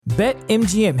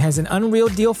BetMGM has an unreal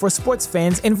deal for sports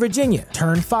fans in Virginia.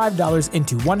 Turn $5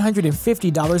 into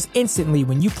 $150 instantly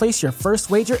when you place your first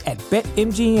wager at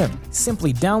BetMGM.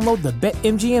 Simply download the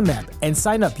BetMGM app and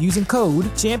sign up using code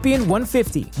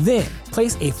Champion150. Then,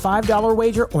 place a $5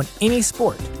 wager on any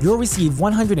sport. You'll receive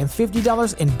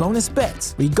 $150 in bonus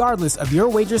bets, regardless of your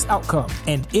wager's outcome.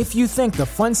 And if you think the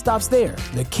fun stops there,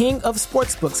 the King of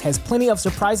Sportsbooks has plenty of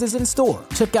surprises in store.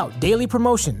 Check out daily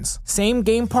promotions,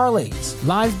 same-game parlays,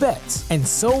 live bets, and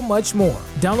so much more.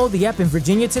 Download the app in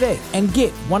Virginia today and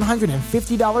get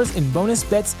 $150 in bonus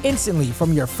bets instantly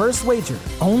from your first wager.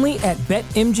 Only at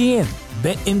BetMGM.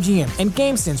 BetMGM and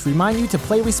GameSense remind you to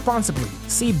play responsibly.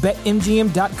 See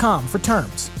BetMGM.com for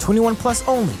terms. 21 plus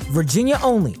only. Virginia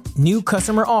only. New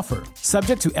customer offer.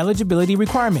 Subject to eligibility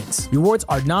requirements. Rewards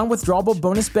are non-withdrawable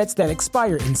bonus bets that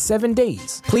expire in 7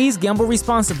 days. Please gamble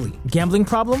responsibly. Gambling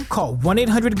problem? Call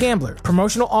 1-800-GAMBLER.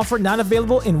 Promotional offer not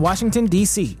available in Washington,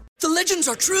 D.C. The legends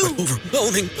are true.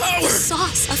 Overwhelming power! The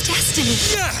sauce of destiny.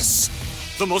 Yes!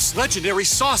 The most legendary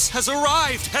sauce has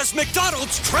arrived as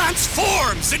McDonald's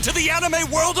transforms into the anime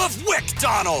world of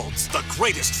WickDonald's. The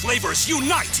greatest flavors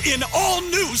unite in all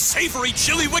new savory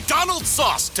chili McDonald's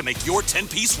sauce to make your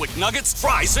 10-piece Wick Nuggets,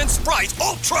 fries, and Sprite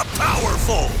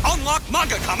ultra-powerful. Unlock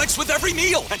manga comics with every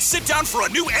meal and sit down for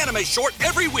a new anime short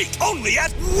every week only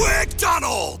at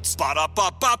WickDonald's.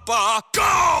 Ba-da-ba-ba-ba,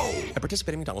 go! At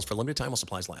participating McDonald's for a limited time while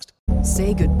supplies last.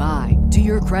 Say goodbye to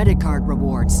your credit card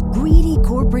rewards. Greedy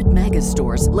corporate mega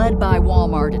stores, led by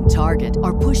Walmart and Target,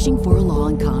 are pushing for a law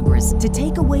in Congress to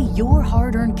take away your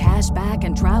hard-earned cash back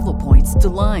and travel points to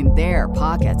line their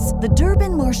pockets. The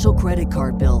Durbin-Marshall credit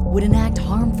card bill would enact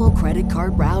harmful credit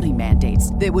card routing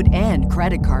mandates that would end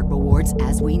credit card rewards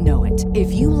as we know it.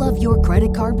 If you love your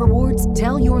credit card rewards,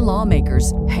 tell your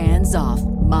lawmakers, hands off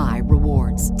my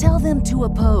rewards. Tell them to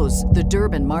oppose the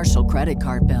Durbin-Marshall credit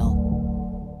card bill.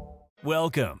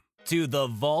 Welcome to the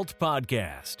Vault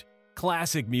Podcast,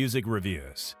 classic music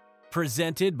reviews,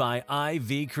 presented by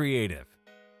IV Creative.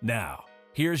 Now,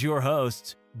 here's your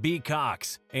hosts, B.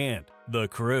 Cox and the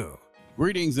crew.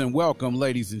 Greetings and welcome,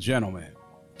 ladies and gentlemen,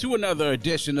 to another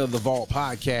edition of the Vault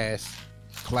Podcast,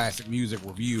 classic music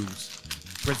reviews,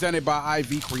 presented by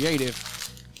IV Creative.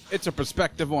 It's a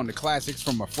perspective on the classics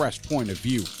from a fresh point of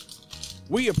view.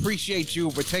 We appreciate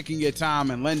you for taking your time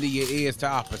and lending your ears to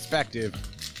our perspective.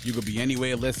 You could be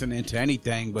anywhere listening to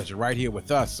anything, but you're right here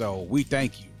with us, so we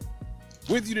thank you.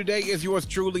 With you today is yours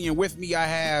truly, and with me I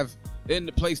have, in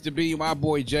the place to be, my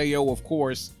boy Geto, of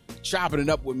course, chopping it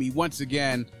up with me once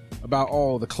again about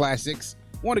all the classics.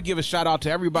 I want to give a shout out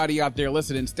to everybody out there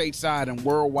listening stateside and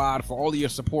worldwide for all of your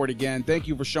support again. Thank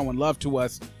you for showing love to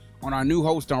us on our new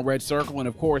host on Red Circle, and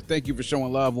of course, thank you for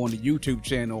showing love on the YouTube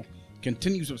channel.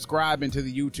 Continue subscribing to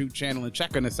the YouTube channel and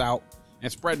checking us out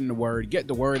and spreading the word, get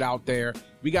the word out there.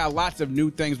 We got lots of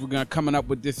new things we're going to coming up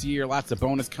with this year, lots of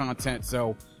bonus content.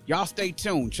 So y'all stay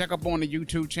tuned. Check up on the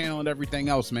YouTube channel and everything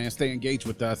else, man. Stay engaged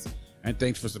with us. And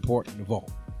thanks for supporting the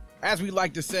Vault. As we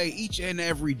like to say each and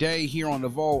every day here on the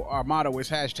Vault, our motto is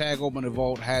hashtag open the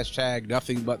Vault, hashtag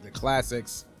nothing but the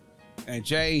classics. And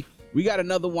Jay, we got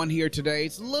another one here today.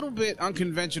 It's a little bit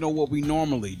unconventional what we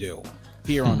normally do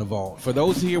here on the Vault. For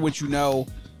those here which you know,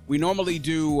 we normally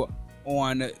do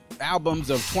on albums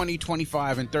of 20,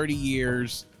 25, and 30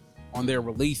 years on their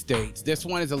release dates. This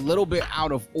one is a little bit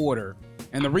out of order.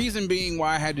 And the reason being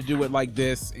why I had to do it like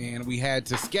this and we had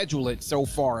to schedule it so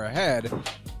far ahead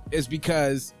is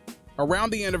because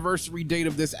around the anniversary date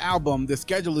of this album, the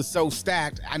schedule is so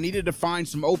stacked, I needed to find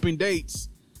some open dates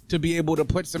to be able to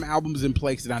put some albums in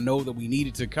place that I know that we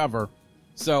needed to cover.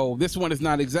 So this one is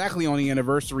not exactly on the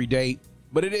anniversary date,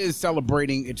 but it is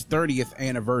celebrating its 30th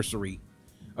anniversary.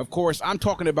 Of course, I'm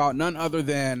talking about none other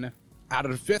than Out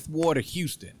of the Fifth Ward of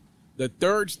Houston, the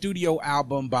third studio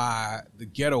album by the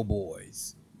Geto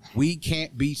Boys, We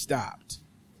Can't Be Stopped.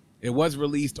 It was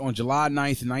released on July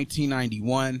 9th,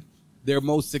 1991, their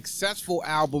most successful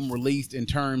album released in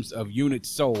terms of units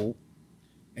sold,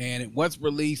 and it was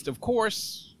released, of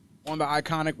course, on the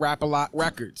iconic Rap-A-Lot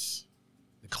Records,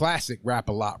 the classic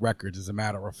Rap-A-Lot Records, as a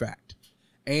matter of fact.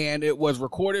 And it was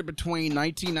recorded between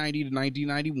 1990 to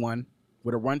 1991,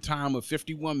 with a runtime of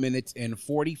 51 minutes and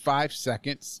 45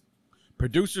 seconds.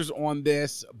 Producers on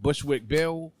this, Bushwick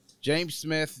Bill, James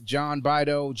Smith, John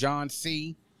Bido, John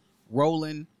C.,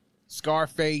 Roland,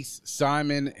 Scarface,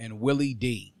 Simon, and Willie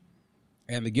D.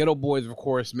 And the Geto Boys, of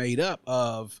course, made up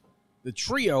of the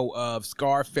trio of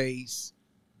Scarface,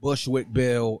 Bushwick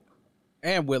Bill,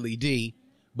 and Willie D.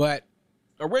 But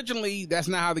originally, that's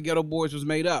not how the Geto Boys was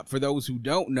made up. For those who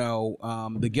don't know,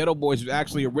 the Geto Boys was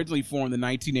actually originally formed in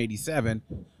 1987,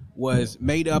 was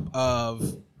made up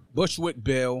of Bushwick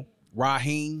Bill,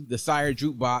 Raheem, the Sire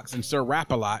Jukebox, and Sir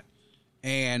Rap-A-Lot.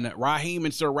 And Raheem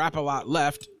and Sir Rap-A-Lot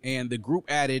left, and the group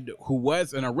added, who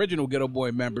was an original Geto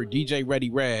Boy member, DJ Ready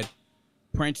Red,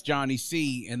 Prince Johnny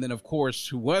C, and then, of course,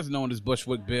 who was known as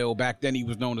Bushwick Bill. Back then, he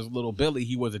was known as Little Billy.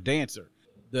 He was a dancer.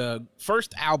 The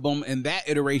first album in that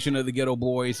iteration of the Geto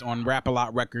Boys on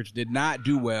Rap-A-Lot Records did not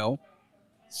do well.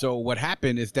 So what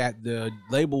happened is that the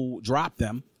label dropped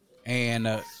them and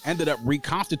ended up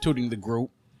reconstituting the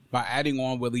group by adding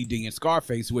on Willie D and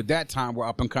Scarface, who at that time were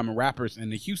up-and-coming rappers in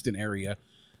the Houston area.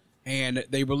 And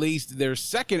they released their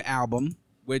second album,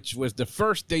 which was the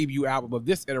first debut album of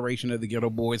this iteration of the Geto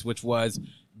Boys, which was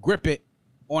Grip It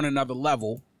on Another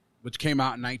Level, which came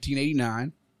out in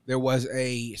 1989. There was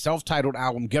a self-titled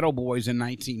album, Geto Boys, in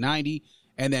 1990,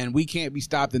 and then We Can't Be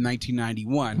Stopped in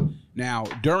 1991. Now,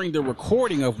 during the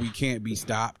recording of We Can't Be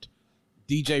Stopped,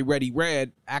 DJ Ready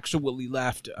Red actually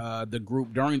left the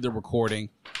group during the recording,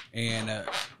 and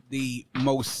the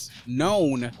most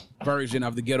known version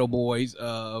of the Geto Boys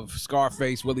of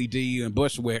Scarface, Willie D, and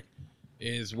Bushwick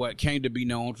is what came to be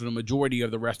known for the majority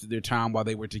of the rest of their time while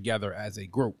they were together as a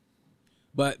group.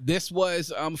 But this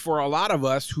was, for a lot of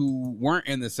us who weren't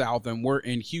in the South and were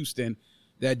in Houston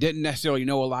that didn't necessarily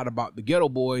know a lot about the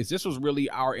Geto Boys, this was really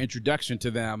our introduction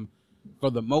to them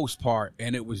for the most part,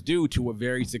 and it was due to a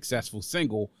very successful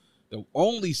single, the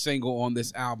only single on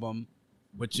this album,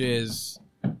 which is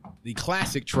the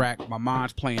classic track, My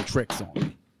Mind's Playing Tricks on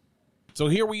Me. So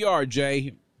here we are,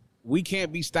 Jay. We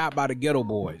Can't Be Stopped by the Geto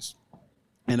Boys.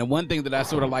 And the one thing that I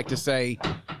sort of like to say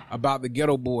about the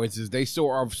Geto Boys is they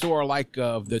sort of like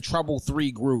the Trouble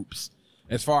 3 groups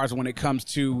as far as when it comes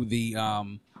to the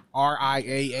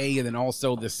RIAA and then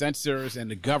also the censors and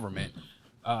the government.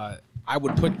 I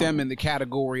would put them in the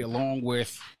category along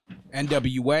with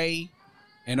NWA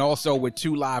and also with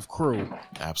 2 Live Crew.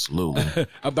 Absolutely.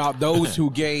 About those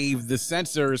who gave the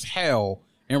censors hell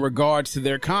in regards to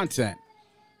their content.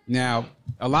 Now,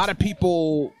 a lot of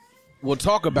people will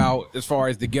talk about, as far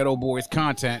as the Geto Boys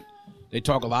content, they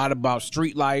talk a lot about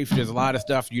street life. There's a lot of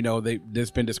stuff,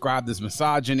 that's been described as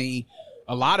misogyny.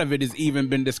 A lot of it has even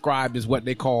been described as what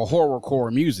they call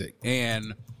horrorcore music.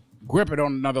 And Grip It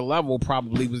on Another Level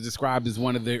probably was described as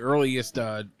one of the earliest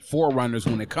forerunners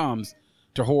when it comes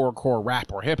to horrorcore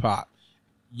rap or hip-hop.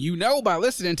 By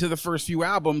listening to the first few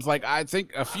albums, like I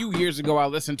think a few years ago I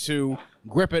listened to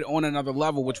Grip It on Another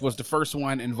Level, which was the first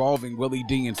one involving Willie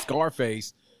D and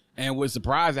Scarface, and was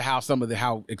surprised at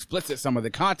how explicit some of the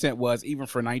content was, even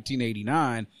for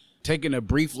 1989. Taking a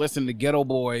brief listen to Geto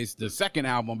Boys, the second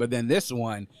album, but then this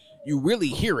one, you really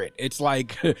hear it. It's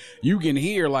like you can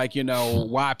hear,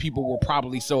 why people were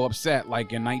probably so upset,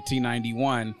 like in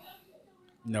 1991.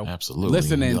 Absolutely.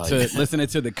 Listening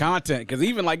to the content, because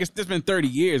even it's been 30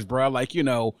 years, bro.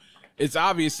 It's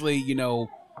obviously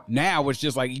now it's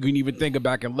just like you can even think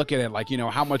back and look at it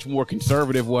how much more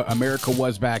conservative what America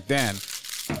was back then.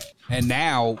 And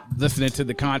now listening to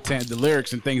the content, the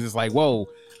lyrics and things, it's like, whoa,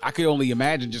 I could only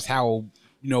imagine just how,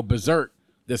 berserk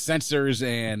the censors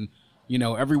and,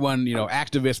 everyone,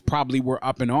 activists probably were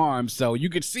up in arms. So you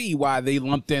could see why they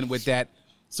lumped in with that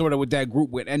group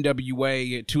with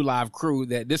NWA and 2 Live Crew,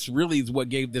 that this really is what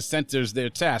gave the censors their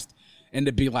test. And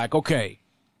to be like, okay,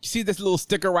 you see this little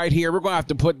sticker right here? We're going to have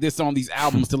to put this on these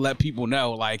albums to let people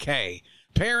know, hey,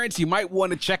 parents, you might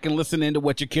want to check and listen into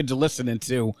what your kids are listening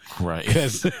to. Right.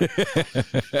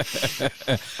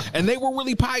 And they were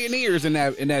really pioneers in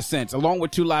that sense, along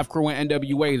with 2 Live Crew and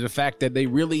NWA, the fact that they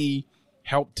really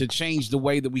helped to change the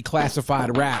way that we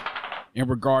classified rap in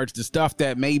regards to stuff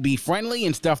that may be friendly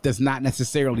and stuff that's not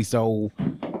necessarily so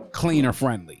clean or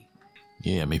friendly.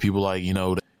 Yeah, I mean, people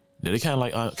they kind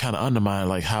of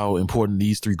undermine how important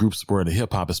these 3 groups were in the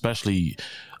hip hop, especially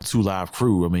 2 Live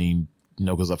Crew. I mean,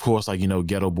 because of course,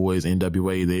 Geto Boys,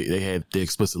 NWA, they had the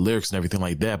explicit lyrics and everything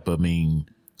like that. But I mean,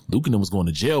 Luke and them was going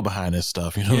to jail behind that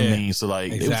stuff. You know what I mean? So they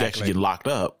was actually getting locked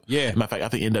up. Yeah. Matter of fact, I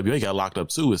think NWA got locked up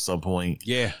too at some point.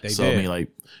 Yeah, they so, did. I mean,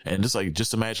 and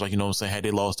just imagine, had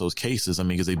they lost those cases, I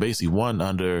mean, because they basically won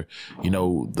under,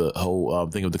 the whole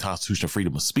thing of the Constitution of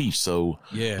freedom of speech. So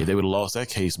yeah, if they would have lost that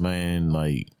case, man,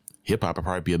 hip hop would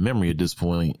probably be a memory at this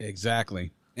point.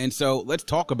 Exactly. And so let's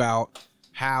talk about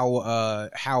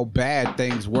how bad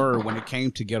things were when it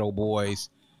came to Geto Boys,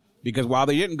 because while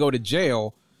they didn't go to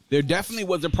jail, there definitely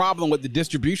was a problem with the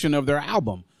distribution of their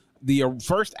album. The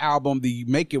first album, the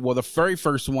very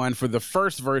first one for the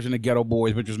first version of Geto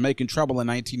Boys, which was Making Trouble in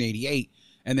 1988,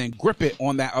 and then Grip It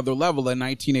on That Other Level in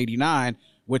 1989,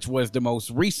 which was the most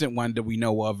recent one that we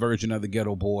know of, version of the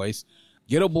Geto Boys.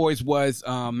 Geto Boys was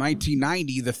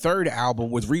 1990. The third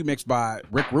album was remixed by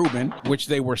Rick Rubin, which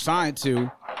they were signed to.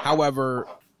 However,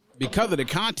 because of the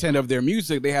content of their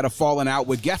music, they had a falling out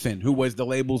with Geffen, who was the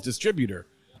label's distributor.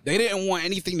 They didn't want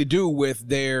anything to do with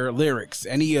their lyrics.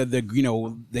 Any of the,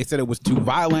 they said it was too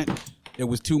violent, it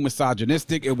was too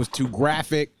misogynistic, it was too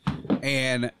graphic.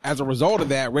 And as a result of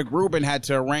that, Rick Rubin had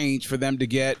to arrange for them to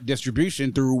get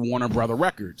distribution through Warner Brother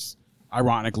Records,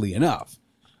 ironically enough.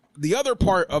 The other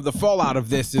part of the fallout of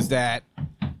this is that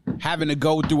having to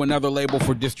go through another label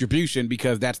for distribution,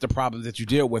 because that's the problem that you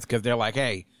deal with, because they're like,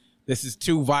 hey, this is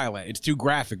too violent, it's too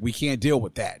graphic, we can't deal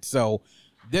with that. So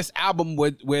this album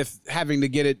with having to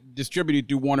get it distributed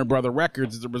through Warner Brother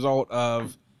Records is a result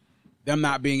of them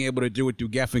not being able to do it through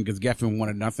Geffen, because Geffen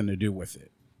wanted nothing to do with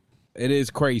it. It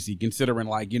is crazy considering,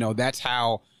 that's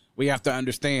how we have to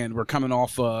understand we're coming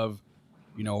off of,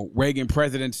 Reagan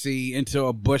presidency into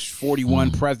a Bush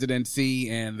 41 presidency,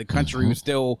 and the country was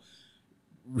still,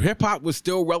 hip hop was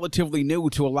still relatively new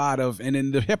to a lot of, and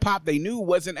in the hip hop they knew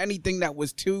wasn't anything that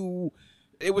was too,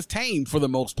 it was tame for the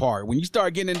most part. When you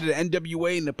start getting into the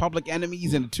NWA and the Public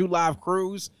Enemies and the 2 Live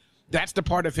Crews, that's the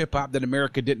part of hip hop that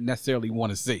America didn't necessarily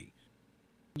want to see.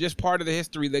 Just part of the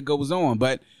history that goes on.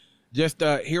 But just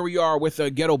here we are with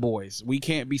Geto Boys. We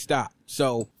can't be stopped.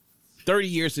 So 30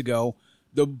 years ago,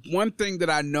 the one thing that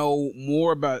I know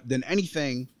more about than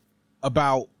anything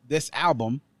about this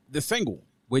album, the single,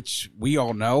 which we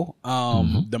all know,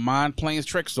 The Mind Playing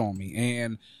Tricks on Me.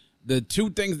 And the two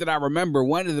things that I remember,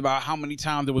 one is about how many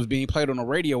times it was being played on the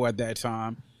radio at that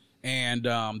time. And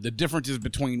the differences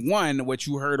between one, what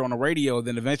you heard on the radio,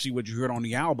 then eventually what you heard on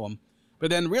the album. But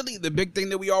then really the big thing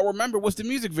that we all remember was the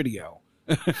music video.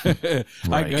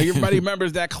 Everybody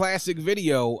remembers that classic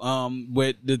video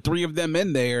with the 3 of them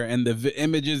in there, and the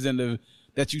images and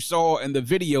that you saw in the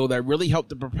video that really helped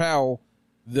to propel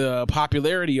the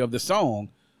popularity of the song.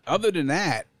 Other than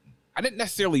that, I didn't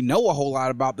necessarily know a whole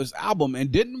lot about this album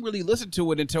and didn't really listen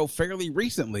to it until fairly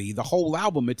recently, the whole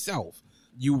album itself.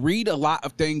 You read a lot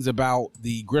of things about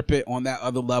the Grip It on that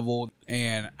other level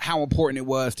and how important it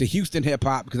was to Houston hip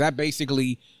hop, because that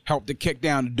basically helped to kick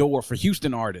down the door for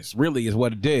Houston artists, really is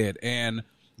what it did. And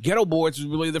Geto Boys was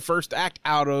really the first act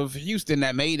out of Houston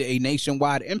that made a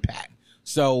nationwide impact.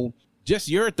 So just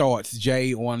your thoughts,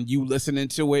 Jay, on you listening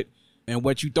to it and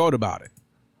what you thought about it.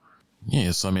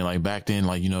 Yeah, so I mean, back then,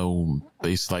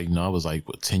 basically, I was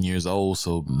 10 years old.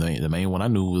 So the main one I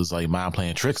knew was Mind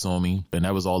Playing Tricks on Me, and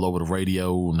that was all over the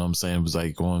radio. You know what I'm saying? It was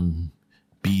on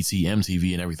BET,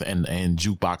 MTV, and everything, and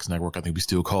Jukebox Network. I think we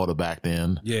still called it back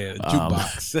then. Yeah,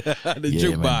 Jukebox,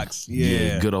 Jukebox. Man.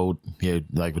 Yeah, good old with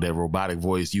that robotic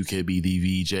voice, UKB,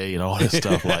 DVJ, and all that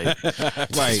stuff.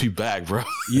 Right, be back, bro.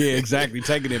 Yeah, exactly,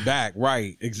 taking it back.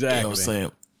 Right, exactly. You know what I'm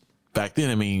saying? Back then,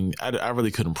 I mean, I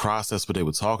really couldn't process what they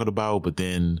were talking about, but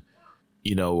then,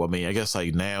 I guess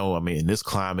now, in this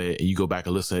climate, and you go back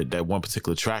and listen to that one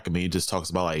particular track, it just talks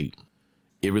about it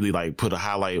really put a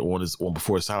highlight on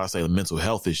before it's highlight, say mental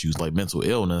health issues, mental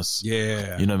illness.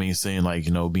 Yeah. You know what I mean?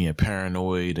 Saying being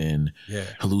paranoid and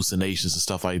hallucinations and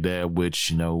stuff like that,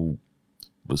 which,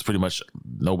 was pretty much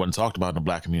no one talked about in the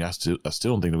Black community. I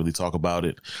still don't think they really talk about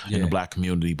it in the Black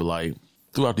community, but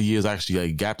throughout the years, I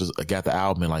actually got the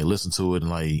album and listened to it,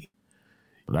 and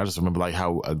and I just remember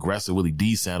how aggressive Willie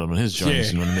D sounded on his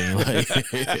joints. You know what I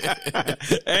mean?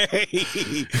 Hey,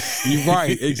 you're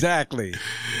right, exactly.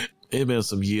 It's been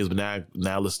some years, but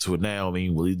now listen to it now. I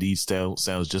mean, Willie D sounds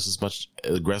just as much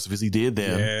aggressive as he did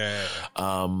then.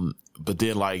 Yeah. But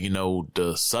then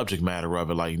the subject matter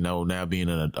of it, now being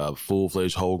a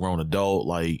full-fledged, whole-grown adult,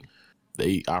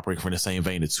 they operate from the same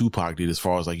vein that Tupac did, as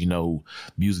far as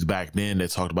music back then that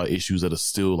talked about issues that are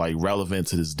still relevant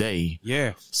to this day.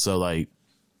 Yeah. So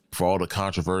for all the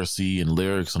controversy and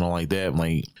lyrics and all like that,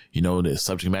 the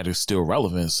subject matter is still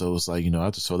relevant. So it's I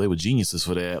just thought they were geniuses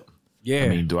for that. Yeah. I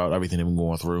mean, throughout everything they've been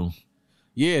going through.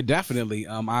 Yeah, definitely.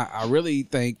 I really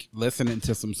think listening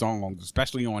to some songs,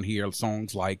 especially on here,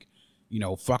 songs like,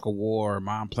 Fuck a War,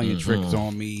 Mind Playing Tricks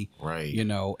on Me, right?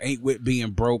 Ain't With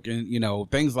Being Broken,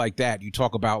 things like that. You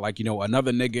talk about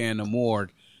Another Nigga in the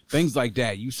Morgue, things like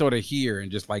that. You sort of hear and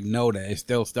just know that it's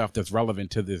still stuff that's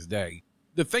relevant to this day.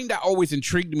 The thing that always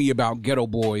intrigued me about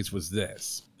Geto Boys was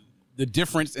this: the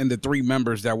difference in the 3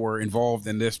 members that were involved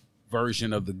in this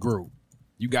version of the group.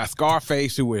 You got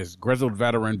Scarface, who is grizzled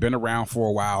veteran, been around for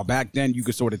a while. Back then, you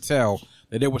could sort of tell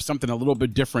that there was something a little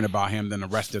bit different about him than the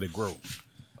rest of the group.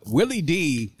 Willie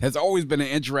D has always been an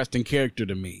interesting character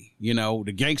to me,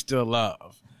 the gangster of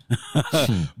love.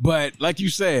 But like you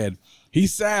said, he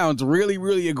sounds really,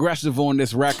 really aggressive on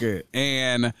this record.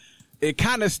 And it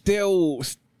kind of still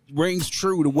rings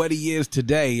true to what he is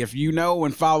today. If you know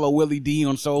and follow Willie D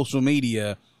on social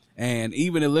media, and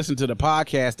even to listen to the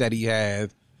podcast that he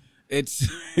has, it's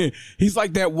he's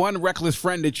like that one reckless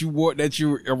friend that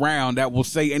you're around that will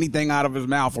say anything out of his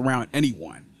mouth around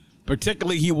anyone.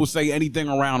 Particularly, he will say anything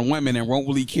around women and won't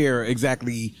really care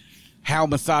exactly how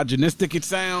misogynistic it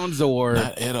sounds or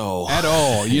not at all,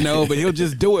 but he'll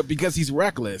just do it because he's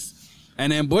reckless.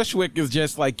 And then Bushwick is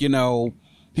just like, he's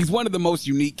one of the most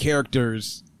unique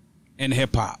characters in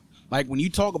hip hop. Like when you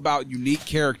talk about unique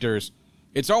characters,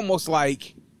 it's almost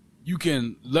like you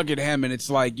can look at him and it's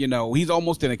like, he's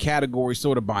almost in a category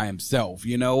sort of by himself,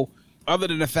 other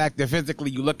than the fact that physically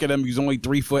you look at him, he's only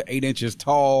 3 foot 8 inches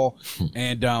tall.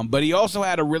 And, but he also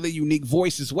had a really unique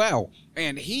voice as well.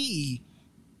 And he,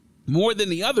 more than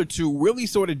the other two, really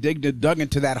sort of dug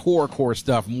into that horrorcore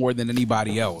stuff more than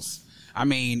anybody else. I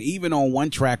mean, even on one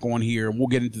track on here, and we'll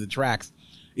get into the tracks,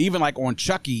 even like on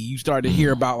Chucky, you start to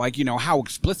hear about like, how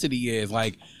explicit he is.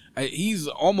 Like he's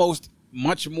almost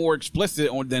much more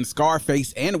explicit than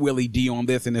Scarface and Willie D on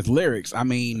this in his lyrics. I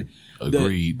mean,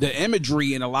 the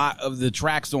imagery in a lot of the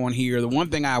tracks on here, the one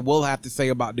thing I will have to say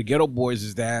about the Geto Boys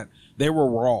is that they were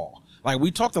raw. Like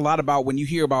we talked a lot about when you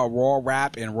hear about raw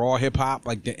rap and raw hip hop,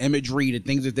 like the imagery, the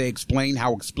things that they explain,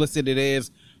 how explicit it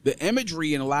is. The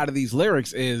imagery in a lot of these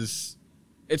lyrics it's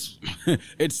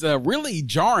really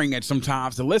jarring at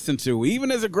sometimes to listen to,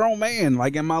 even as a grown man,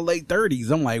 like in my late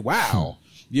 30s. I'm like, wow.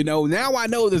 Now I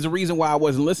know there's a reason why I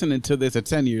wasn't listening to this at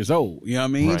 10 years old. You know what I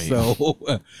mean? Right.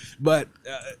 So, but,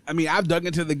 I've dug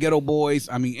into the Geto Boys.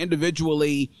 I mean,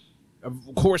 individually, of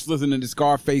course, listening to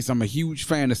Scarface, I'm a huge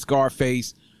fan of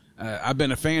Scarface. I've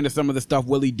been a fan of some of the stuff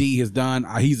Willie D has done.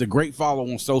 He's a great follow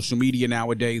on social media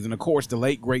nowadays. And, of course, the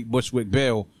late, great Bushwick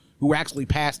Bill, who actually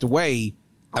passed away,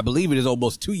 I believe it is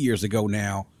almost 2 years ago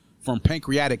now, from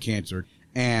pancreatic cancer.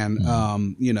 And,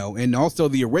 and also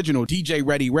the original DJ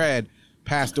Ready Red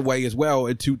passed away as well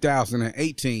in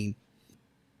 2018.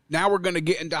 Now we're going to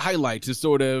get into highlights and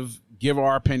sort of give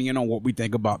our opinion on what we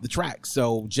think about the tracks.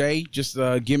 So, Jay, just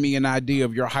give me an idea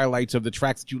of your highlights of the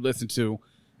tracks that you listen to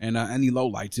and any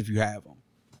lowlights if you have them.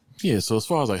 Yeah, so as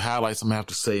far as like highlights, I'm going to have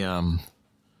to say, I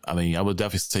would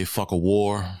definitely say fuck a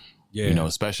war. Yeah.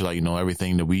 Especially like,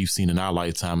 everything that we've seen in our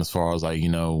lifetime as far as like,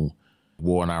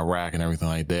 war in Iraq and everything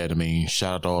like that. I mean,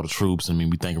 shout out to all the troops. I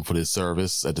mean, we thank them for their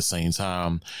service. At the same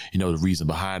time, the reason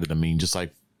behind it. I mean, just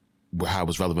like how it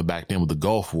was relevant back then with the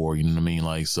Gulf War, you know what I mean?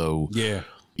 Like, so yeah,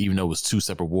 even though it was two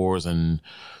separate wars and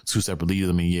two separate leaders,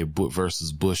 I mean, yeah,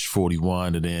 versus Bush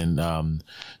 41 and then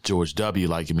George W.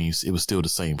 Like, I mean, it was still the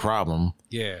same problem.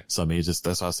 Yeah. So I mean,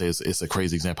 that's why I say it's a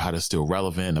crazy example how that's still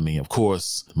relevant. I mean, of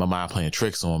course, my mind playing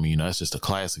tricks on me. That's just a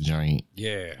classic joint.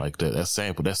 Yeah. Like that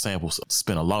sample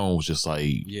spin alone was just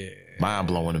like mind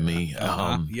blowing to me.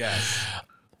 Yeah.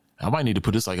 I might need to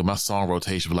put this like in my song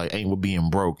rotation, but like ain't what being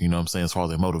broke. You know what I'm saying? As far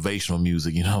as like motivational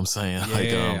music, you know what I'm saying?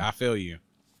 Yeah, I feel you.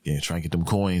 Yeah, try and get them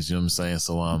coins, you know what I'm saying?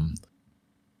 So, I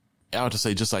would just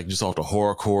say just off the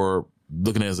horrorcore,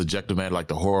 looking at it as objective matter, like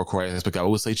the horrorcore aspect, I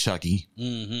would say Chucky.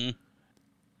 Mm-hmm.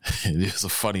 It's a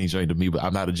funny joint to me, but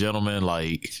I'm not a gentleman.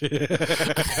 Like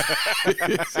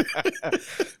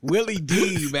Willie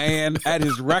D, man, at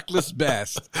his reckless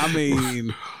best. I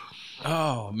mean,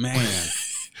 oh man.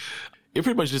 It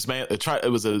pretty much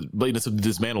it was a blatant to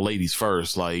dismantle ladies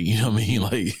first, like, you know what I mean?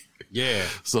 Like, yeah.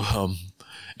 So,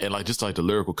 and like, just like the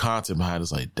lyrical content behind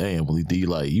it's like, damn, Willie D,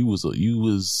 like you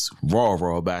was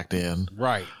raw back then.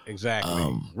 Right. Exactly.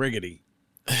 Riggedy.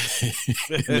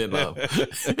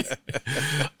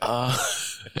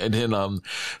 and then,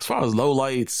 as far as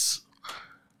lowlights,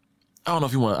 I don't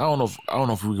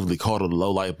know if we really call it a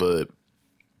low light, but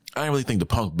I didn't really think the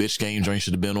Punk Bitch Game joint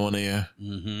should have been on there.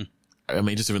 Mm-hmm. I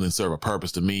mean, just to really serve a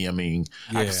purpose to me. I mean,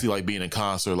 I can see like being in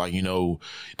concert, like, the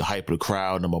hype of the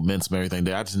crowd and the momentum and everything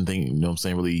there. I just didn't think, what I'm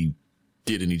saying, really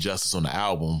did any justice on the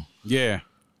album. Yeah.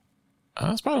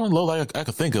 That's probably one low light I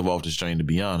could think of off this joint, to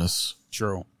be honest.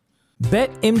 True.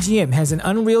 BetMGM has an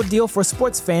unreal deal for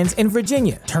sports fans in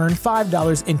Virginia. Turn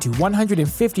 $5 into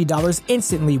 $150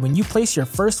 instantly when you place your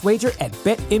first wager at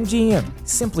BetMGM.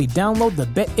 Simply download the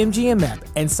BetMGM app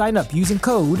and sign up using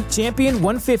code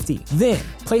Champion150. Then,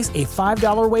 place a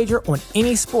 $5 wager on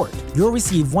any sport. You'll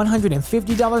receive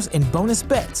 $150 in bonus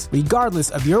bets,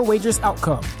 regardless of your wager's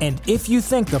outcome. And if you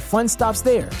think the fun stops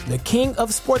there, the king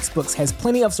of sportsbooks has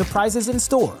plenty of surprises in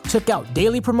store. Check out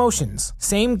daily promotions,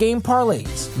 same-game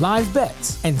parlays, live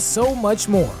bets, and so much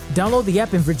more. Download the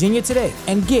app in Virginia today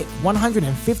and get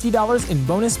 $150 in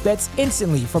bonus bets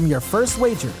instantly from your first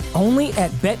wager. Only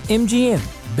at BetMGM.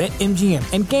 BetMGM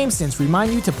and GameSense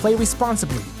remind you to play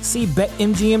responsibly. See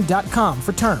BetMGM.com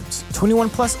for terms. 21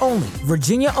 plus only.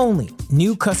 Virginia only.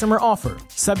 New customer offer.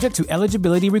 Subject to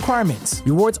eligibility requirements.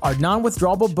 Rewards are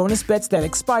non-withdrawable bonus bets that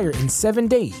expire in 7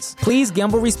 days. Please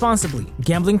gamble responsibly.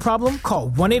 Gambling problem?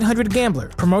 Call 1-800-GAMBLER.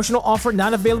 Promotional offer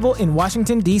not available in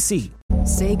Washington, D.C.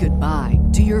 Say goodbye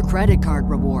to your credit card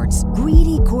rewards.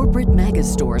 Greedy corporate mega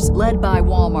stores, led by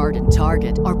Walmart and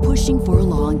Target, are pushing for a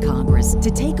law in Congress to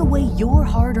take away your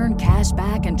hard-earned cash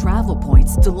back and travel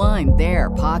points to line their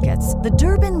pockets. The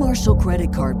Durbin-Marshall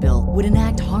credit card bill would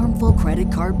enact harmful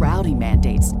credit card routing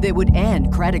mandates that would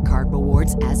end credit card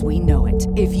rewards as we know it.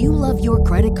 If you love your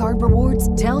credit card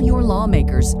rewards, tell your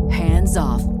lawmakers, hands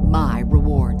off my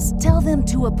rewards. Tell them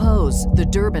to oppose the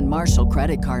Durbin-Marshall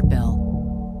credit card bill.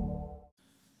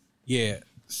 Yeah.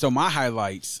 So my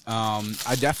highlights,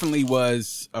 I definitely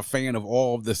was a fan of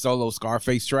all of the solo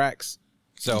Scarface tracks.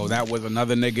 So that was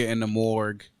Another Nigga in the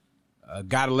Morgue.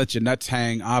 Gotta Let Your Nuts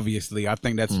Hang, obviously. I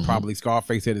think that's probably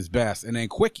Scarface at his best. And then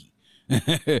Quickie,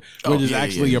 which is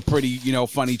actually a pretty,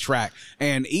 funny track.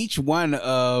 And each one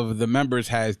of the members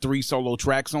has 3 solo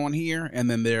tracks on here. And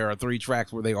then there are 3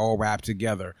 tracks where they all rap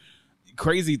together.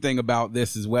 Crazy thing about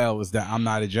this as well is that I'm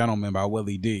Not a Gentleman by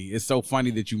Willie D. It's so funny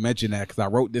that you mentioned that because I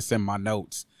wrote this in my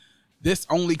notes. This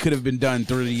only could have been done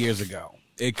 30 years ago.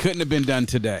 It couldn't have been done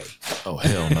today. Oh,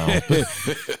 hell no.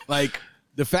 Like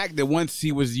the fact that once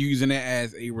he was using it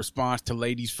as a response to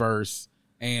Ladies First,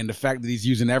 and the fact that he's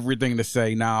using everything to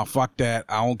say, nah, fuck that.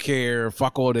 I don't care.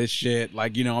 Fuck all this shit.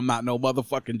 Like, I'm not no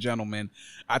motherfucking gentleman.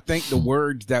 I think the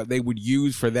words that they would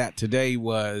use for that today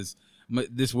was,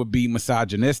 this would be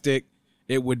misogynistic.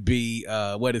 It would be,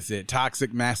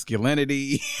 toxic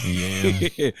masculinity.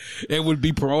 Yeah. It would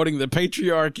be promoting the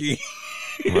patriarchy.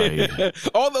 Right.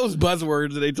 All those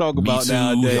buzzwords that they talk about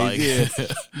nowadays.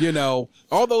 Yeah.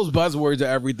 All those buzzwords are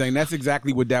everything. That's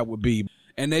exactly what that would be.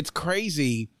 And it's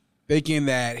crazy thinking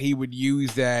that he would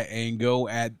use that and go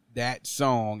at that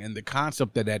song and the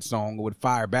concept of that song would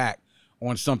fire back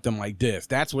on something like this.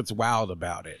 That's what's wild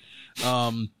about it.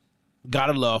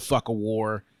 Gotta love Fuck a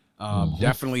War.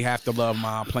 Definitely have to love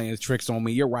Mom Playing Tricks on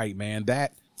Me. You're right, man.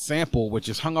 That sample, which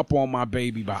is Hung Up on My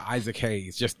Baby by Isaac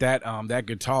Hayes, just that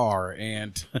guitar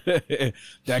and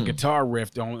that guitar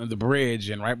riff on the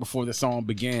bridge and right before the song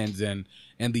begins and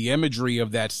the imagery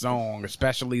of that song,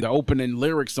 especially the opening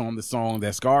lyrics on the song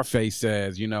that Scarface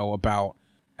says, about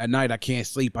at night I can't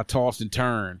sleep, I toss and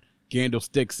turn.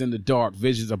 Candlesticks in the dark,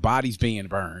 visions of bodies being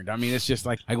burned. I mean, it's just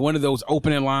like one of those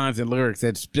opening lines and lyrics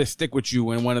that just stick with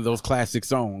you in one of those classic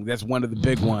songs. That's one of the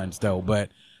big ones, though.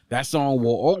 But that song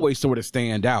will always sort of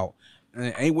stand out.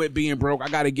 And Ain't With Being Broke, I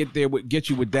got to get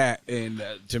you with that. And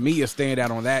to me, a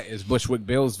standout on that is Bushwick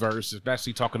Bill's verse,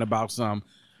 especially talking about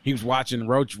he was watching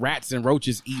rats and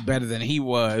roaches eat better than he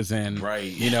was. And,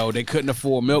 they couldn't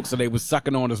afford milk, so they was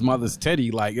sucking on his mother's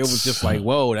titty. Like, it was just like,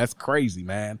 whoa, that's crazy,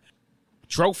 man.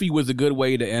 Trophy was a good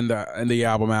way to end the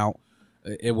album out.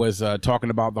 It was talking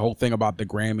about the whole thing about the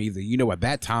Grammys. And, at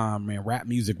that time, man, rap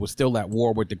music was still at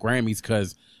war with the Grammys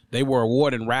because they were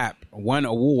awarding rap one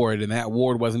award, and that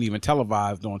award wasn't even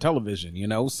televised on television,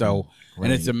 So,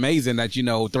 and it's amazing that,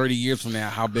 30 years from now,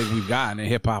 how big we've gotten, and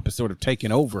hip-hop is sort of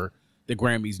taking over the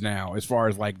Grammys now as far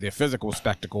as, like, their physical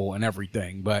spectacle and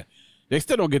everything. But they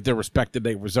still don't get the respect that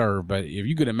they deserve. But if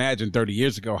you could imagine 30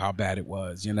 years ago how bad it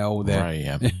was, that. Right,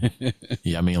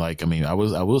 yeah. I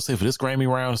will say for this Grammy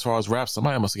round, as far as rap,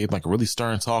 somebody must have gave like a really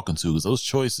stern talking to, because those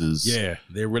choices. Yeah,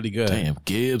 they're really good. Damn,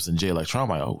 Gibbs and Jay Electronica,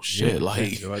 like, oh shit. Yeah,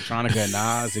 like Electronica,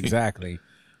 Nas, exactly.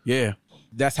 Yeah,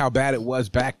 that's how bad it was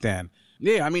back then.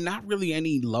 Yeah, not really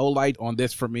any low light on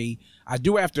this for me. I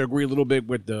do have to agree a little bit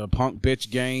with the Punk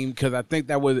Bitch Game, because I think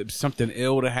that was something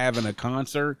ill to have in a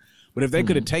concert. But if they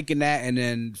could have taken that and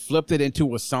then flipped it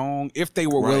into a song, if they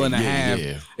were willing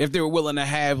to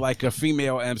have like a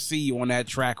female MC on that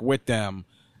track with them,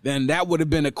 then that would have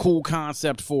been a cool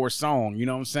concept for a song. You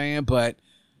know what I'm saying? But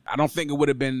I don't think it would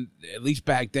have been, at least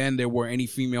back then, there were any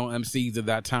female MCs at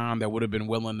that time that would have been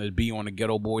willing to be on the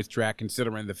Geto Boys track,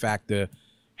 considering the fact that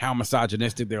how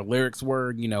misogynistic their lyrics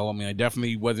were. I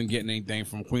definitely wasn't getting anything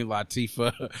from Queen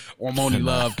Latifah or Moni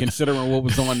Love, considering what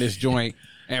was on this joint.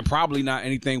 And probably not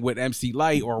anything with MC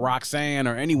Lyte or Roxanne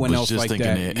or anyone else like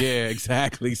that. Yeah,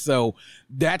 exactly. So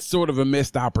that's sort of a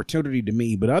missed opportunity to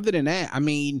me. But other than that,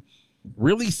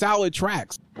 really solid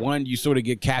tracks. One, you sort of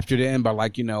get captured in by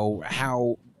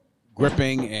how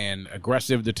gripping and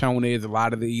aggressive the tone is, a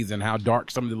lot of these, and how dark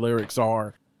some of the lyrics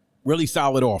are. Really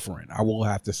solid offering, I will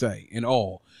have to say, in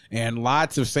all. And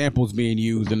lots of samples being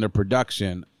used in the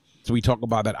production. So we talk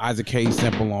about that Isaac Hayes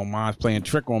sample on Mom's Playing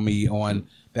Trick on Me on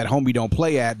that Homie Don't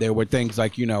Play At. There were things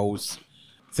like,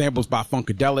 Samples by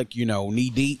Funkadelic, Knee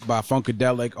Deep by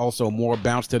Funkadelic, also More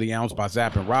Bounce to the Ounce by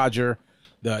Zapp and Roger,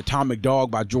 The Atomic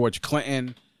Dog by George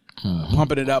Clinton,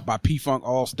 Pumping It Up by P-Funk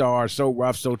All-Star, So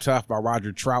Rough, So Tough by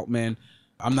Roger Troutman,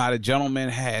 I'm Not a Gentleman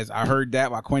I Heard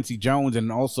That by Quincy Jones,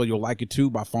 and also You'll Like It Too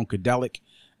by Funkadelic,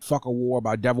 Fuck a War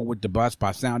by Devil with the Bus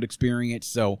by Sound Experience.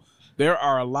 So there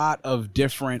are a lot of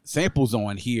different samples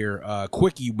on here.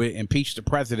 Quickie with Impeach the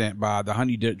President by the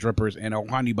Honey Drippers and Oh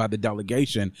Honey by the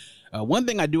Delegation. One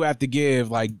thing I do have to give,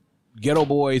 like Geto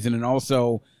Boys, and then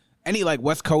also any like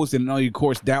West Coast and of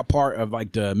course that part of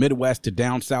like the Midwest to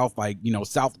down south, like,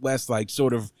 Southwest, like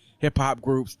sort of hip hop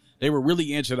groups, they were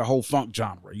really into the whole funk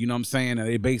genre. You know what I'm saying? And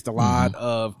they based a lot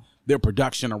of their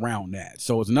production around that.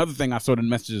 So it's another thing I sort of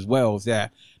messaged as well, is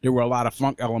that there were a lot of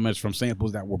funk elements from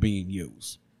samples that were being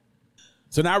used.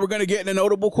 So now we're going to get into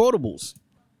notable quotables.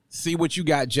 See what you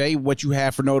got, Jay, what you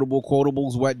have for notable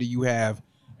quotables. What do you have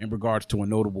in regards to a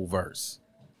notable verse?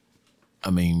 I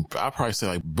mean, I'd probably say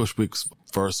like Bushwick's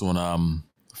verse on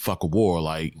Fuck a War,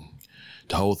 like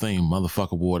the whole thing,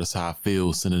 motherfucker war, that's how I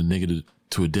feel, sending a nigga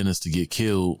to a dentist to get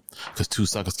killed because two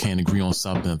suckers can't agree on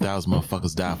something. 1,000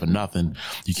 motherfuckers die for nothing.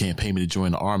 You can't pay me to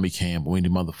join the army camp or any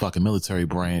motherfucking military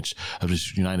branch of the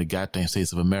United goddamn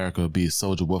States of America. Be a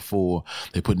soldier, what for?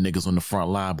 They put niggas on the front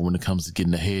line, but when it comes to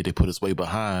getting ahead, they put us way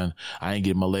behind. I ain't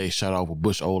getting my legs shot off with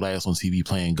Bush old ass on TV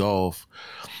playing golf.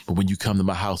 But when you come to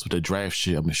my house with that draft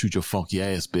shit, I'm gonna shoot your funky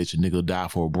ass, bitch. A nigga will die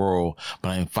for a brawl, but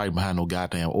I ain't fighting behind no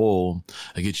goddamn oil.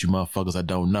 I get you motherfuckers I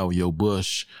don't know. Yo,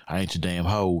 Bush, I ain't your damn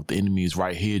hoe. The enemy is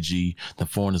right here, G. The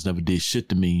foreigners never did shit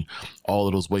to me. All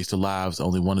of those wasted lives,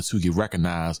 only 1 or 2 get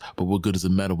recognized. But what good is it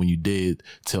matter when you did?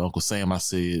 Tell Uncle Sam I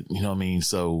said, you know what I mean?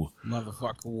 So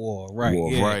motherfucker war, right?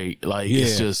 War, yeah. Right. Like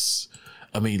it's just,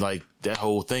 I mean, like that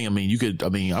whole thing. I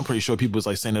mean, I'm pretty sure people was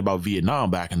like saying that about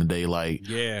Vietnam back in the day. Like,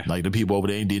 like the people over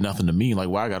there ain't did nothing to me. Like,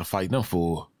 why I got to fight them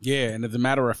for? Yeah. And as a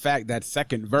matter of fact, that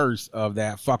second verse of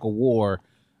that Fuck a War,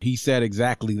 he said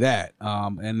exactly that.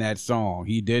 In that song,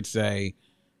 he did say,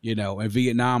 in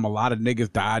Vietnam, a lot of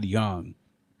niggas died young.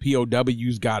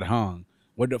 POWs got hung.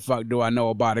 What the fuck do I know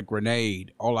about a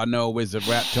grenade? All I know is a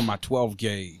rap to my 12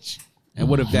 gauge. And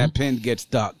what if that pin gets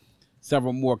stuck?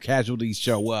 Several more casualties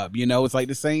show up. It's like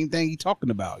the same thing he's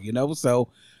talking about, So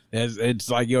it's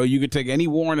like, you could take any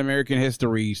war in American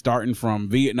history starting from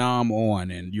Vietnam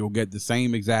on, and you'll get the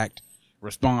same exact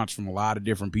response from a lot of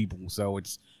different people. So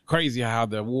it's crazy how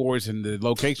the wars and the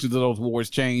locations of those wars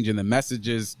change and the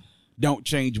messages don't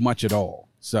change much at all.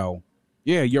 So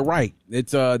yeah, you're right.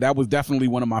 It's that was definitely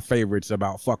one of my favorites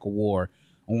about Fuck a War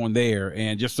on there,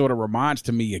 and just sort of reminds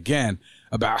to me again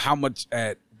about how much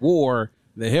at war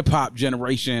the hip hop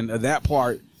generation of that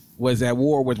part was at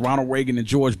war with Ronald Reagan and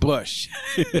George Bush.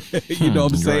 You know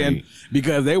what I'm saying? Right.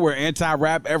 Because they were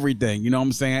anti-rap everything. You know what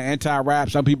I'm saying? Anti-rap.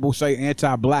 Some people say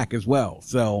anti-black as well.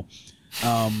 So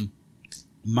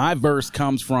my verse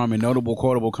comes from, and notable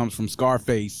quotable comes from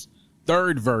Scarface.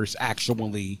 Third verse,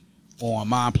 actually, on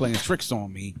Mind Playing Tricks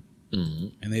on Me.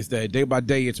 And they said, day by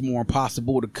day, it's more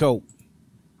impossible to cope.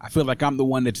 I feel like I'm the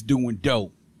one that's doing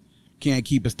dope. Can't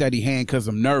keep a steady hand because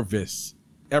I'm nervous.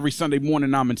 Every Sunday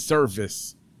morning, I'm in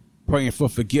service, praying for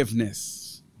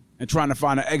forgiveness and trying to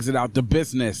find an exit out the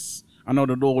business. I know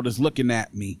the Lord is looking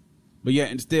at me, but yet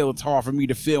and still, it's hard for me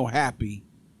to feel happy.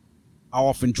 I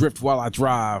often drift while I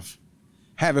drive,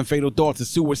 having fatal thoughts of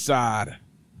suicide.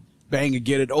 Bang and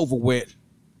get it over with,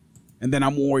 and then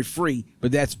I'm worry free,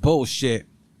 but that's bullshit.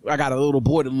 I got a little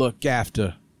boy to look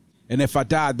after, and if I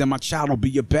died, then my child will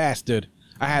be a bastard.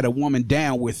 I had a woman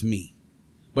down with me,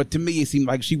 but to me it seemed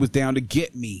like she was down to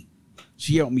get me.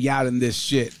 She helped me out in this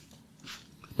shit,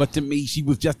 but to me she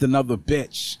was just another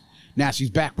bitch. Now she's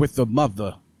back with her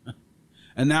mother,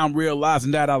 and now I'm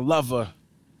realizing that I love her,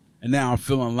 and now I'm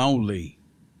feeling lonely.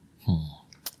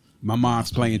 My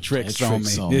mom's playing tricks on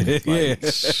me. Yeah,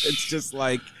 it's just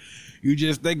like, you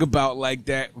just think about like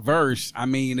that verse. I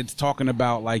mean, it's talking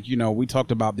about like, we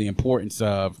talked about the importance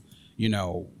of,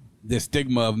 the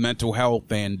stigma of mental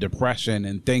health and depression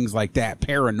and things like that,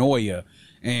 paranoia.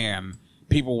 And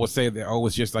people will say that, oh,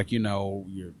 it's just like,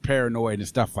 you're paranoid and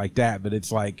stuff like that. But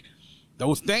it's like,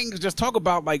 those things, just talk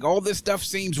about like all this stuff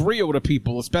seems real to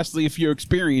people, especially if you're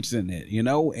experiencing it,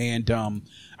 and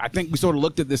I think we sort of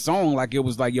looked at this song like it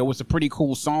was like, yo, it's a pretty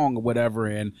cool song or whatever,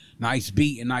 and nice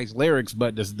beat and nice lyrics,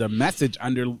 but the message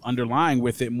underlying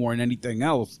with it more than anything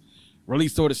else really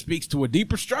sort of speaks to a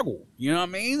deeper struggle. You know what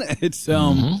I mean? It's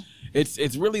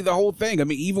it's really the whole thing. I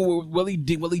mean, even with Willie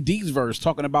D's verse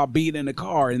talking about being in the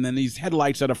car, and then these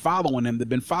headlights that are following him, they've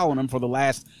been following him for the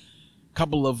last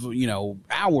couple of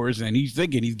hours, and he's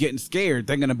getting scared,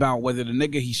 thinking about whether the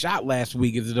nigga he shot last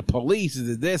week, is it the police, is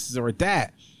it this or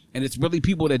that, And it's really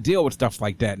people that deal with stuff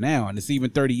like that now. And it's even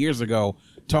 30 years ago,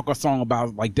 talk a song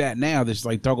about like that now. That's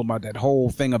like talking about that whole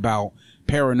thing about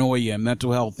paranoia and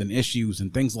mental health and issues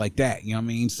and things like that. You know what I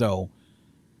mean? So,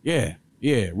 yeah,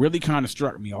 really kind of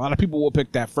struck me. A lot of people will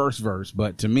pick that first verse,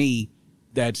 but to me,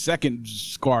 that second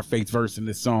Scarface verse in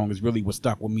this song is really what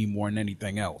stuck with me more than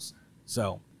anything else.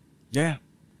 So, yeah.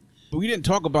 But we didn't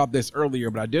talk about this earlier,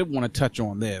 but I did want to touch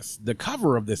on this. The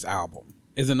cover of this album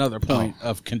is another point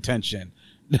of contention.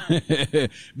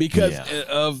 Because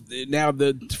of now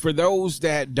for those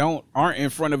that aren't in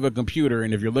front of a computer,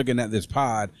 and if you're looking at this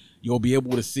pod, you'll be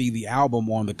able to see the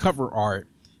album on the cover art.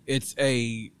 It's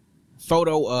a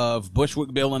photo of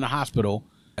Bushwick Bill in the hospital.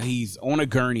 He's on a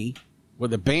gurney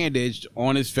with a bandage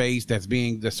on his face that's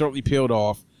certainly peeled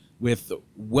off, with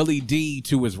Willie D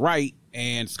to his right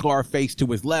and Scarface to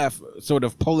his left, sort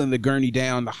of pulling the gurney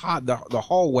down the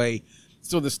hallway.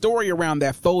 So the story around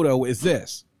that photo is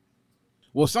this.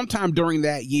 Well, sometime during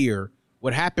that year,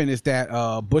 what happened is that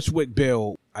Bushwick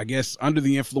Bill, I guess, under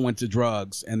the influence of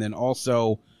drugs, and then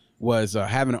also was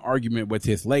having an argument with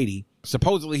his lady.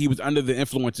 Supposedly, he was under the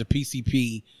influence of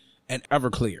PCP and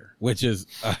Everclear, which is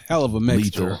a hell of a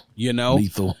mixture,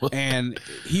 Lethal. And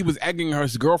he was egging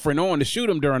his girlfriend on to shoot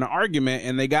him during an argument,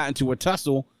 and they got into a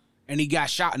tussle, and he got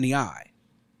shot in the eye.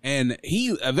 And he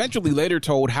eventually later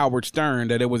told Howard Stern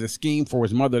that it was a scheme for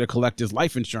his mother to collect his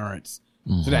life insurance,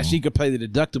 so that she could pay the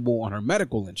deductible on her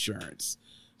medical insurance.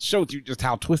 Shows you just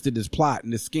how twisted this plot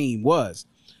and this scheme was.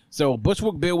 So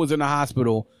Bushwick Bill was in the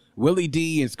hospital. Willie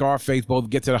D and Scarface both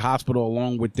get to the hospital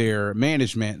along with their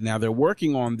management. Now they're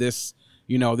working on this,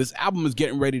 this album is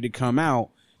getting ready to come out.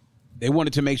 They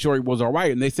wanted to make sure he was all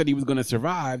right, and they said he was going to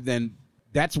survive. Then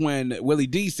that's when Willie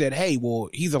D said, hey, well,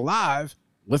 he's alive.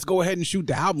 Let's go ahead and shoot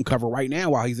the album cover right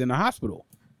now while he's in the hospital.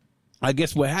 I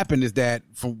guess what happened is that,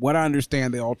 from what I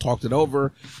understand, they all talked it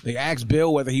over. They asked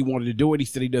Bill whether he wanted to do it. He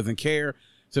said he doesn't care.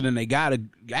 So then they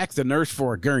asked the nurse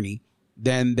for a gurney.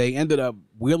 Then they ended up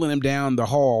wheeling him down the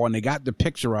hall, and they got the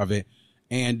picture of it.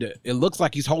 And it looks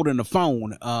like he's holding the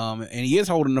phone. And he is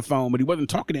holding the phone, but he wasn't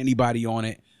talking to anybody on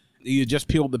it. He just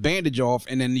peeled the bandage off,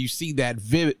 and then you see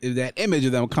that image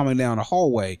of them coming down the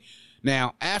hallway.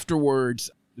 Now, afterwards,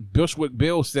 Bushwick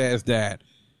Bill says that,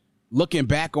 looking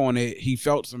back on it, he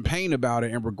felt some pain about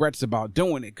it and regrets about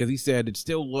doing it, because he said it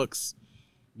still looks,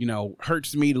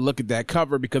 hurts me to look at that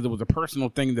cover because it was a personal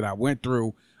thing that I went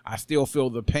through. I still feel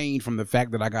the pain from the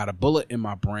fact that I got a bullet in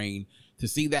my brain. To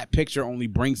see that picture only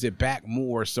brings it back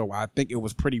more, so I think it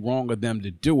was pretty wrong of them to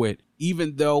do it.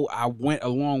 Even though I went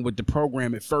along with the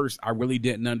program at first, I really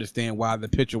didn't understand why the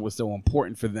picture was so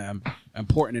important for them,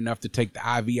 important enough to take the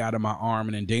IV out of my arm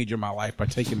and endanger my life by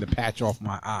taking the patch off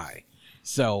my eye.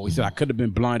 So he said I could have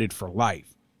been blinded for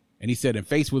life. And he said, and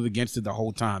Face was against it the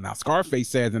whole time. Now, Scarface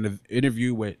says in an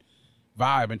interview with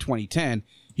Vibe in 2010,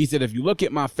 he said, if you look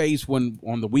at my face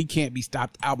on the We Can't Be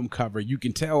Stopped album cover, you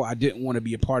can tell I didn't want to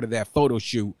be a part of that photo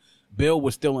shoot. Bill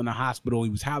was still in the hospital. He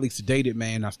was highly sedated,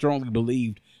 man. I strongly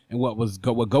believed in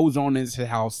what goes on in this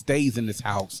house stays in this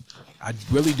house. I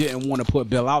really didn't want to put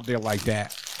Bill out there like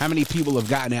that. How many people have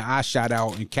gotten their eye shot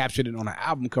out and captured it on an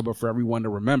album cover for everyone to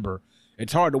remember?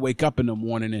 It's hard to wake up in the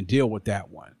morning and deal with that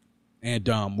one. And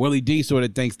Willie D sort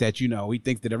of thinks that, he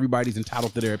thinks that everybody's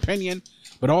entitled to their opinion,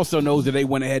 but also knows that they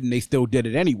went ahead and they still did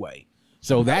it anyway.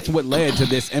 So that's what led to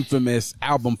this infamous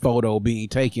album photo being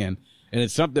taken. And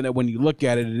it's something that when you look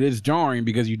at it, it is jarring,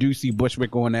 because you do see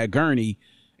Bushwick on that gurney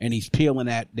and he's peeling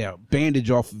that bandage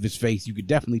off of his face. You could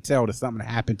definitely tell that something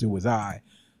happened to his eye.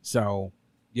 So,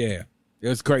 yeah, it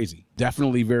was crazy.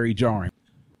 Definitely very jarring.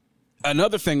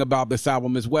 Another thing about this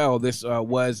album as well, this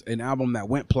was an album that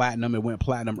went platinum. It went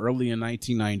platinum early in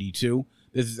 1992.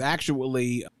 This is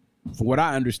actually, from what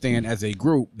I understand, as a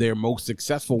group, their most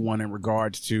successful one in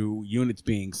regards to units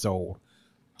being sold.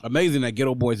 Amazing that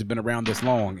Geto Boys have been around this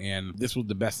long, and this was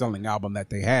the best-selling album that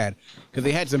they had, because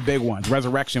they had some big ones.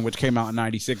 Resurrection, which came out in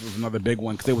 96, was another big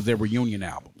one, because it was their reunion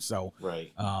album. So,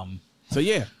 right.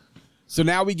 Yeah. So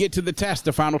now we get to the test,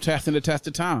 the final test and the test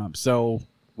of time. So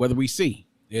whether we see,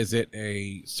 is it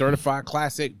a certified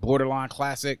classic, borderline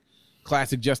classic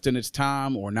just in its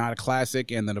time, or not a classic?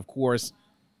 And then, of course,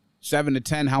 7 to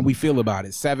 10, how we feel about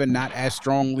it. 7, not as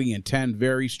strongly, and 10,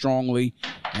 very strongly,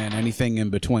 and anything in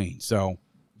between. So,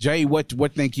 Jay, what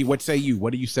think you? What say you?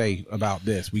 What do you say about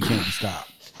this? We Can't Be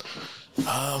Stopped.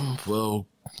 Well,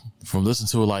 from listening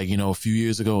to it a few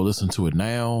years ago, listen to it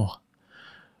now,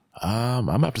 I'm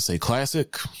gonna have to say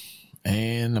classic,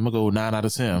 and I'm gonna go 9 out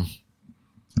of 10.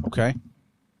 Okay.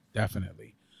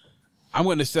 Definitely. I'm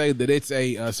going to say that it's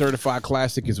a certified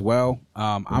classic as well.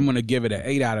 I'm going to give it an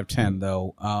 8 out of 10,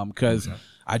 though, because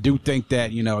I do think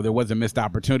that, there was a missed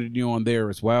opportunity on there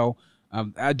as well.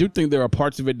 I do think there are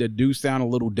parts of it that do sound a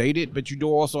little dated, but you do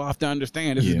also have to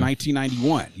understand this is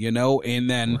 1991, and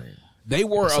then they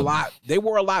were a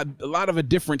lot of a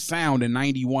different sound in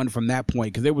 91 from that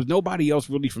point, because there was nobody else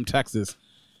really from Texas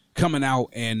coming out,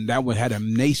 and that one had a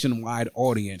nationwide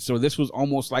audience. So this was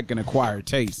almost like an acquired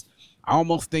taste. I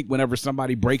almost think whenever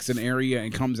somebody breaks an area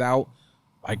and comes out,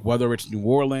 like whether it's New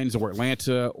Orleans or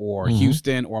Atlanta or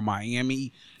Houston or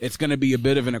Miami, it's going to be a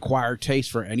bit of an acquired taste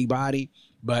for anybody.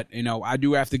 But, I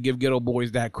do have to give Geto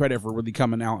Boys that credit for really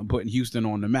coming out and putting Houston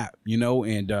on the map,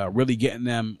 and really getting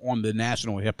them on the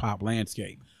national hip-hop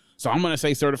landscape. So I'm going to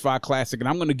say certified classic, and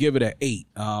I'm going to give it an 8.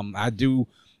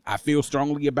 I feel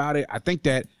strongly about it. I think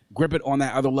that Grip It on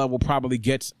that other level probably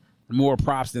gets more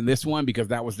props than this one because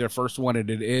that was their first one, and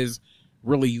it is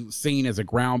really seen as a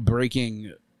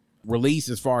groundbreaking release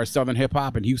as far as Southern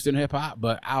hip-hop and Houston hip-hop.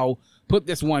 But I'll put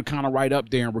this one kind of right up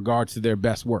there in regards to their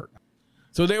best work.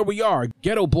 So there we are,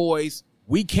 Geto Boys,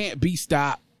 We Can't Be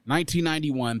Stopped,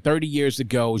 1991, 30 years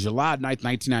ago, July 9th,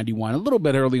 1991, a little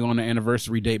bit early on the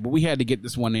anniversary date, but we had to get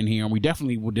this one in here, and we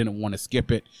definitely didn't want to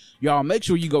skip it. Y'all, make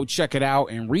sure you go check it out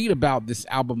and read about this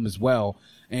album as well,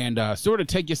 and sort of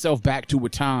take yourself back to a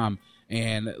time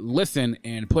and listen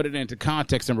and put it into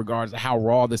context in regards to how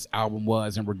raw this album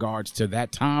was in regards to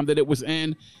that time that it was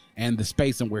in and the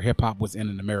space and where hip-hop was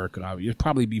in America. It'd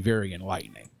probably be very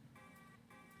enlightening.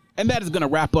 And that is going to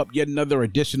wrap up yet another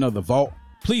edition of The Vault.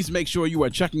 Please make sure you are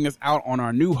checking us out on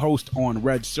our new host on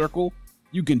Red Circle.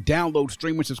 You can download,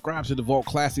 stream, and subscribe to The Vault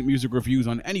Classic Music Reviews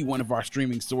on any one of our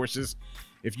streaming sources.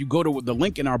 If you go to the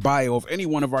link in our bio of any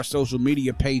one of our social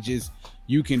media pages,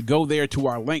 you can go there to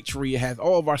our link tree. It has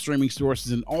all of our streaming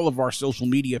sources and all of our social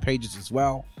media pages as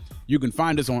well. You can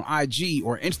find us on IG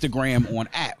or Instagram on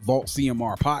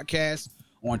 @VaultCMR Podcast,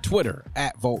 on Twitter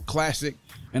 @Vault Classic,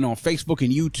 and on Facebook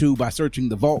and YouTube by searching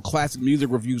the Vault Classic Music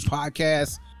Reviews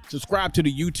Podcast. Subscribe to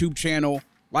the YouTube channel,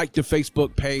 like the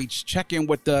Facebook page, check in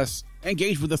with us,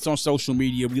 engage with us on social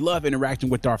media. We love interacting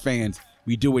with our fans.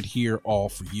 We do it here all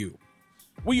for you.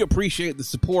 We appreciate the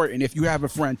support, and if you have a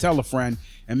friend, tell a friend,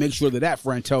 and make sure that that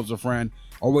friend tells a friend.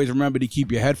 Always remember to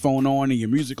keep your headphone on and your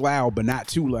music loud, but not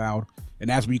too loud. And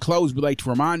as we close, we'd like to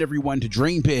remind everyone to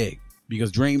dream big,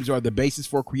 because dreams are the basis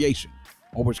for creation.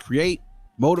 Always create,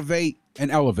 motivate,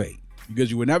 and elevate, because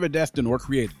you were never destined or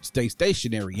created to stay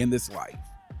stationary in this life.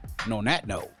 And on that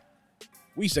note,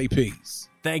 we say peace.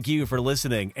 Thank you for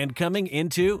listening and coming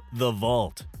into The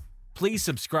Vault. Please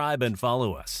subscribe and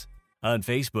follow us on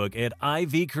Facebook at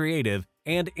IV Creative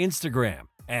and Instagram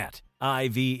at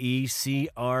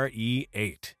IVECRE8.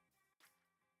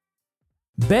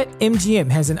 BetMGM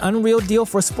has an unreal deal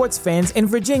for sports fans in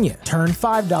Virginia. Turn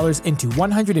 $5 into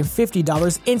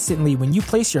 $150 instantly when you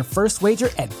place your first wager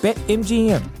at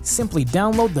BetMGM. Simply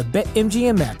download the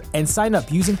BetMGM app and sign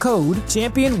up using code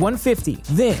Champion150.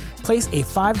 Then, place a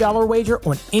 $5 wager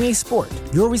on any sport.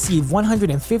 You'll receive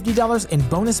 $150 in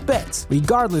bonus bets,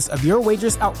 regardless of your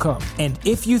wager's outcome. And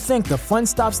if you think the fun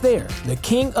stops there, the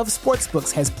King of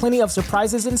Sportsbooks has plenty of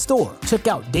surprises in store. Check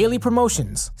out daily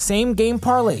promotions, same-game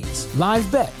parlays, live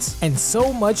bets, and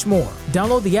so much more.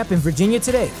 Download the app in Virginia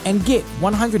today and get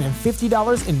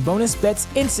 $150 in bonus bets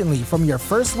instantly from your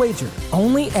first wager.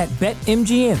 Only at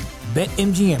BetMGM.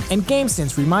 BetMGM and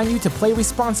GameSense remind you to play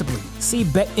responsibly. See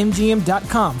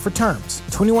BetMGM.com for terms.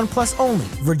 21 plus only.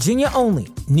 Virginia only.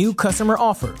 New customer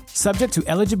offer. Subject to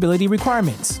eligibility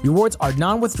requirements. Rewards are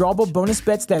non-withdrawable bonus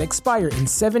bets that expire in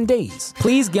 7 days.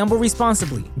 Please gamble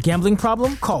responsibly. Gambling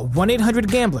problem? Call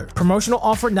 1-800-GAMBLER. Promotional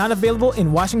offer not available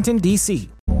in Washington, D.C.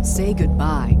 Say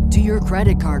goodbye to your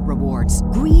credit card rewards.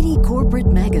 Greedy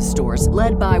corporate mega stores,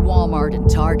 led by Walmart and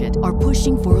Target, are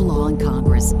pushing for a law in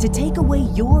Congress to take away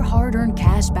your hard-earned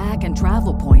cash back and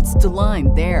travel points to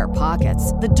line their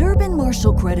pockets. The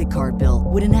Durbin-Marshall credit card bill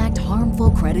would enact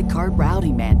harmful credit card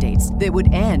routing mandates that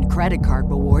would end credit card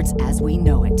rewards as we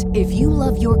know it. If you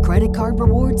love your credit card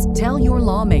rewards, tell your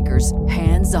lawmakers,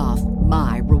 hands off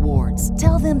my rewards.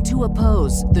 Tell them to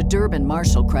oppose the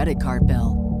Durbin-Marshall credit card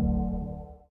bill.